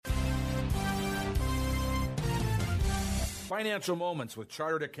Financial Moments with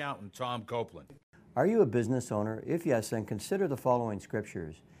Chartered Accountant Tom Copeland. Are you a business owner? If yes, then consider the following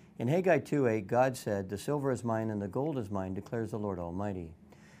scriptures. In Haggai 2:8, God said, "The silver is mine and the gold is mine, declares the Lord Almighty."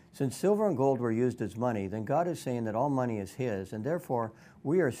 Since silver and gold were used as money, then God is saying that all money is His, and therefore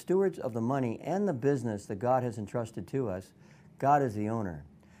we are stewards of the money and the business that God has entrusted to us. God is the owner.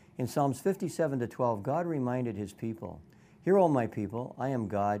 In Psalms 57-12, God reminded His people, "Hear, O my people, I am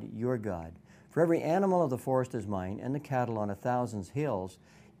God, your God. For every animal of the forest is mine, and the cattle on 1,000 hills,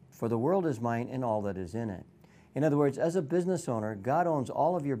 for the world is mine and all that is in it." In other words, as a business owner, God owns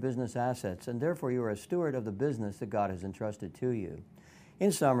all of your business assets, and therefore you are a steward of the business that God has entrusted to you.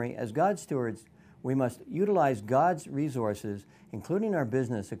 In summary, as God's stewards, we must utilize God's resources, including our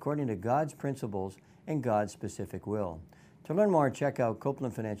business, according to God's principles and God's specific will. To learn more, check out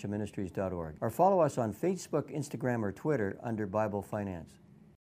CopelandFinancialMinistries.org or follow us on Facebook, Instagram, or Twitter under Bible Finance.